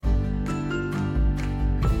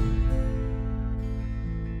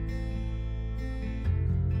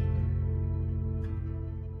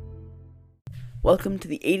Welcome to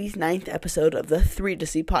the 89th episode of the 3 to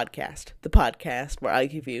See podcast, the podcast where I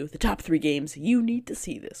give you the top 3 games you need to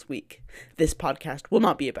see this week. This podcast will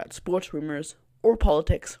not be about sports rumors, or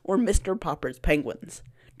politics, or Mr. Popper's Penguins.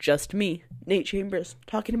 Just me, Nate Chambers,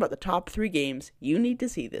 talking about the top 3 games you need to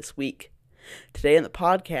see this week. Today on the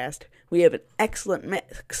podcast, we have an excellent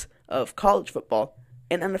mix of college football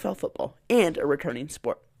and NFL football, and a returning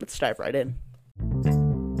sport. Let's dive right in.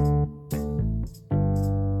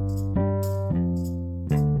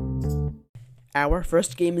 Our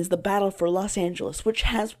first game is the Battle for Los Angeles, which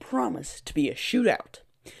has promised to be a shootout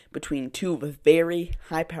between two very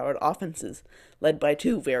high-powered offenses, led by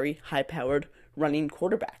two very high-powered running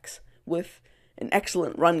quarterbacks, with an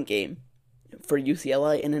excellent run game for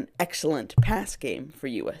UCLA and an excellent pass game for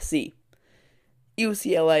USC.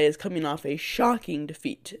 UCLA is coming off a shocking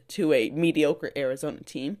defeat to a mediocre Arizona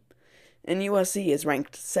team, and USC is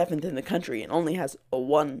ranked 7th in the country and only has a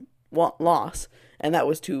one loss, and that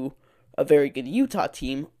was to a very good Utah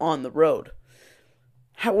team on the road.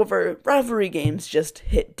 However, rivalry games just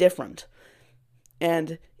hit different.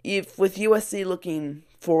 And if with USC looking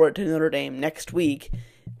forward to Notre Dame next week,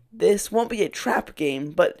 this won't be a trap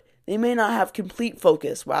game, but they may not have complete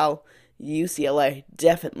focus, while UCLA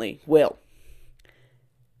definitely will.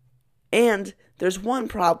 And there's one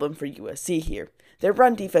problem for USC here. Their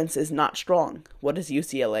run defense is not strong. What does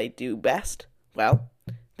UCLA do best? Well,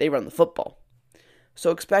 they run the football. So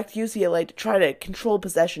expect UCLA to try to control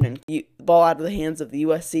possession and get the ball out of the hands of the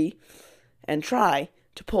USC and try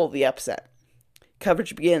to pull the upset.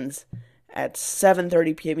 Coverage begins at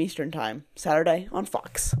 7:30 p.m. Eastern Time, Saturday on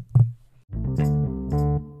Fox.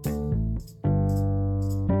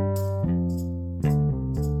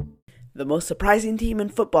 The most surprising team in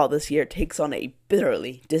football this year takes on a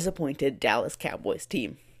bitterly disappointed Dallas Cowboys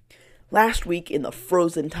team. Last week, in the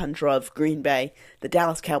frozen tundra of Green Bay, the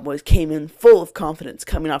Dallas Cowboys came in full of confidence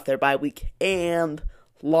coming off their bye week and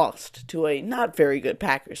lost to a not very good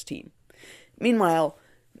Packers team. Meanwhile,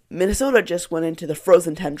 Minnesota just went into the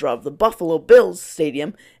frozen tundra of the Buffalo Bills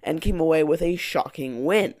stadium and came away with a shocking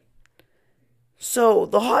win. So,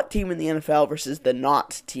 the hot team in the NFL versus the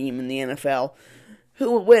not team in the NFL,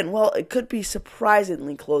 who will win? Well, it could be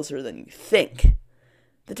surprisingly closer than you think.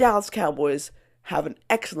 The Dallas Cowboys have an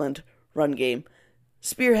excellent run game,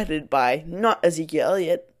 spearheaded by not Ezekiel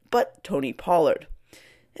Elliott, but Tony Pollard.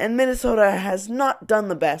 And Minnesota has not done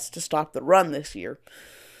the best to stop the run this year.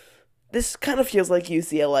 This kind of feels like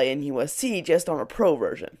UCLA and USC, just on a pro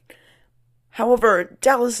version. However,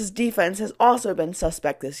 Dallas's defense has also been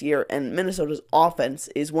suspect this year, and Minnesota's offense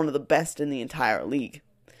is one of the best in the entire league.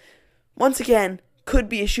 Once again, could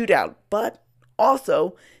be a shootout, but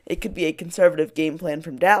also it could be a conservative game plan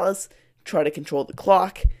from Dallas, try to control the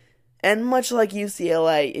clock, and much like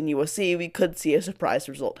UCLA and USC, we could see a surprise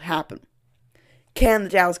result happen. Can the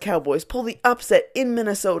Dallas Cowboys pull the upset in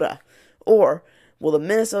Minnesota, or will the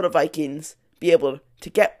Minnesota Vikings be able to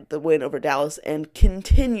get the win over Dallas and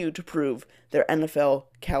continue to prove their NFL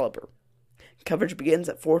caliber? Coverage begins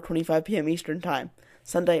at 4:25 p.m. Eastern Time,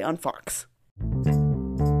 Sunday on Fox.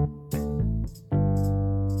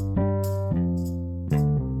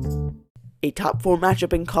 A top 4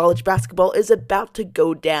 matchup in college basketball is about to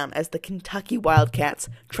go down as the Kentucky Wildcats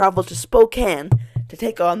travel to Spokane to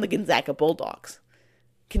take on the Gonzaga Bulldogs.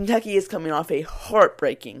 Kentucky is coming off a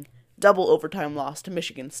heartbreaking double overtime loss to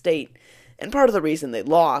Michigan State, and part of the reason they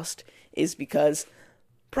lost is because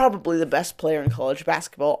probably the best player in college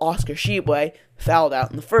basketball, Oscar Tshiebwe, fouled out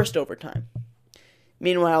in the first overtime.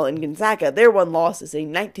 Meanwhile, in Gonzaga, their one loss is a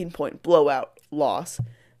 19-point blowout loss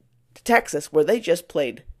to Texas, where they just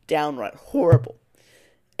played downright horrible.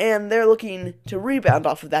 And they're looking to rebound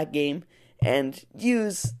off of that game and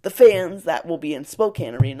use the fans that will be in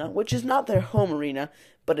Spokane Arena, which is not their home arena,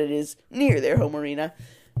 but it is near their home arena,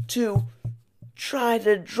 to try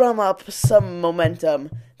to drum up some momentum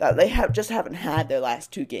that they haven't had their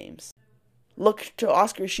last 2 games. Look to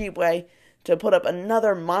Oscar Tshiebwe to put up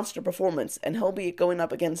another monster performance, and he'll be going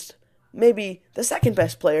up against maybe the second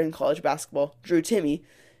best player in college basketball, Drew Timme,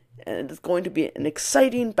 and it's going to be an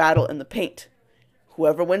exciting battle in the paint.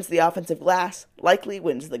 Whoever wins the offensive glass likely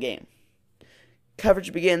wins the game.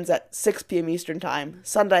 Coverage begins at 6 p.m. Eastern Time,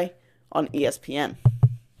 Sunday on ESPN.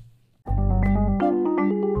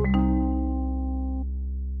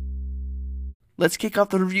 Let's kick off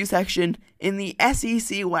the review section in the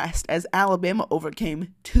SEC West as Alabama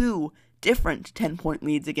overcame 2 different 10-point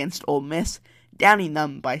leads against Ole Miss, downing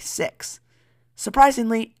them by 6.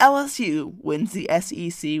 Surprisingly, LSU wins the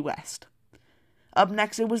SEC West. Up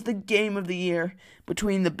next, it was the game of the year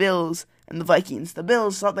between the Bills and the Vikings. The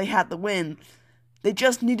Bills thought they had the win. They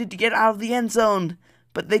just needed to get out of the end zone,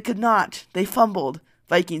 but they could not. They fumbled.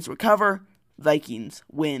 Vikings recover. Vikings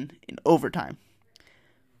win in overtime.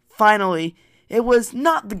 Finally, it was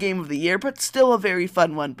not the game of the year, but still a very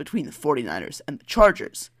fun one between the 49ers and the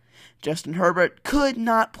Chargers. Justin Herbert could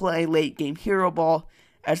not play late-game hero ball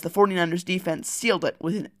as the 49ers defense sealed it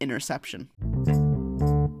with an interception.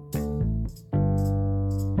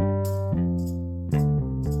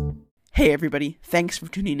 Hey everybody, thanks for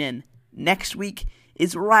tuning in. Next week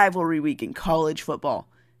is rivalry week in college football.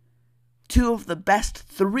 Two of the best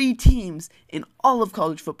 3 teams in all of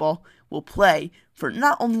college football will play for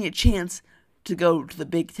not only a chance to go to the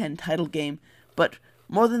Big Ten title game, but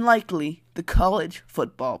more than likely the college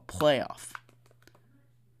football playoff.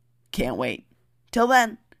 Can't wait. Till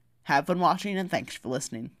then, have fun watching and thanks for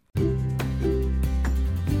listening.